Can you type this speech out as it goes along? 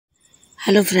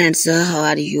Hello friends, how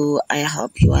are you? I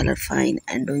hope you all are fine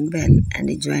and doing well and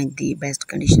enjoying the best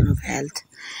condition of health.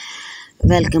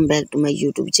 Welcome back to my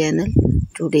YouTube channel.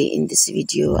 Today in this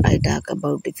video I talk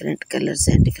about different colors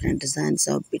and different designs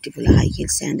of beautiful high heel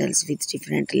sandals with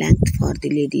different length for the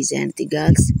ladies and the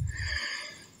girls.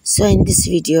 So in this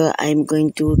video I am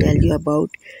going to tell you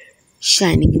about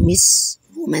shining Miss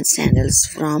Women sandals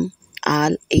from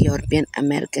all European,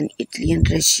 American, Italian,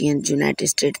 Russian, United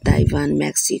States, Taiwan,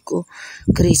 Mexico,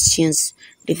 Christians,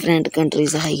 different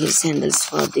countries, high heel sandals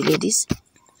for the ladies.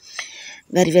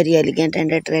 Very elegant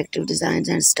and attractive designs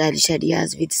and stylish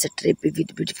ideas with strip,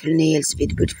 with beautiful nails,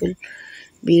 with beautiful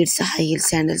beads, high heel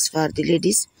sandals for the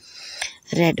ladies.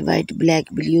 Red, white,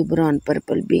 black, blue, brown,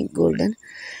 purple, pink, golden,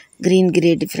 green,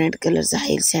 grey, different colors, high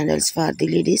heel sandals for the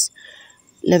ladies.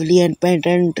 Lovely and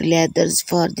patterned leathers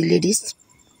for the ladies.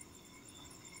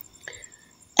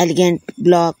 Elegant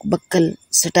block buckle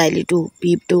style to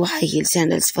peep to high heel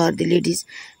sandals for the ladies.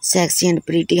 Sexy and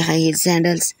pretty high heel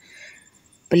sandals.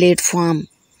 Platform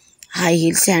high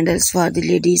heel sandals for the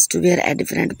ladies to wear at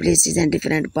different places and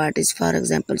different parties. For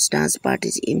example, dance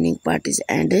parties, evening parties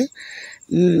and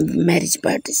marriage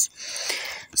parties.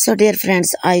 So dear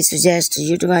friends, I suggest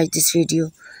you to watch this video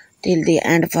till the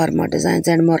end for more designs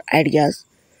and more ideas.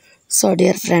 So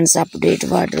dear friends, update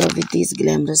wardrobe with these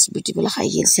glamorous beautiful high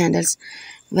heel sandals.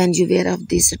 When you wear of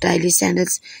these stylish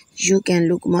sandals, you can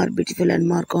look more beautiful and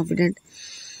more confident.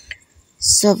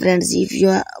 So friends, if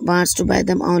you want to buy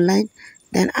them online,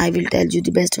 then I will tell you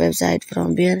the best website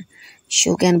from where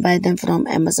you can buy them from: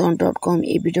 Amazon.com,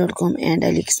 ebay.com and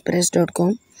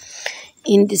AliExpress.com.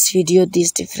 In this video,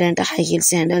 these different high heel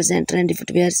sandals and trendy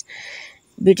footwears,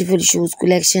 beautiful shoes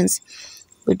collections,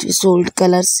 beautiful sold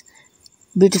colors,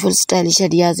 beautiful stylish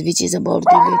ideas, which is about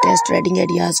the latest trending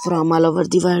ideas from all over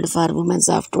the world for women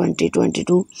of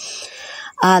 2022.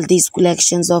 All these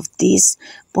collections of these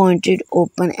pointed,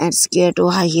 open and square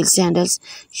toe high heel sandals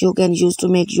you can use to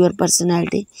make your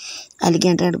personality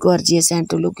elegant and gorgeous and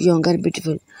to look young and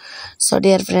beautiful. So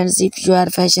dear friends, if you are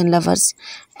fashion lovers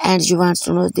and you want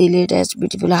to know the latest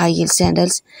beautiful high heel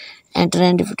sandals and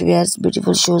trendy footwears,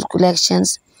 beautiful shoes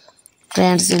collections,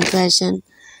 trends in fashion,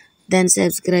 then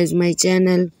subscribe my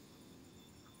channel.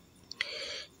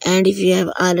 And if you have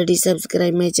already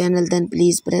subscribed my channel, then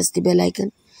please press the bell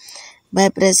icon. By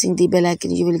pressing the bell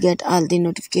icon, you will get all the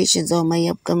notifications of my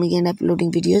upcoming and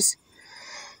uploading videos.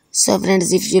 So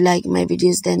friends, if you like my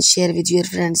videos, then share with your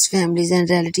friends, families and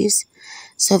relatives.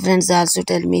 So friends, also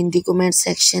tell me in the comment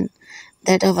section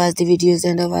that how was the videos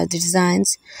and how was the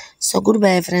designs. So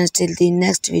goodbye friends, till the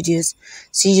next videos.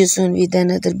 See you soon with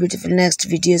another beautiful next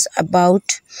videos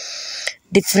about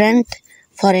different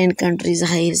foreign countries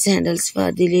high heel sandals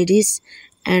for the ladies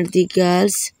and the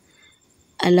girls.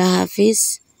 Allah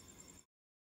Hafiz.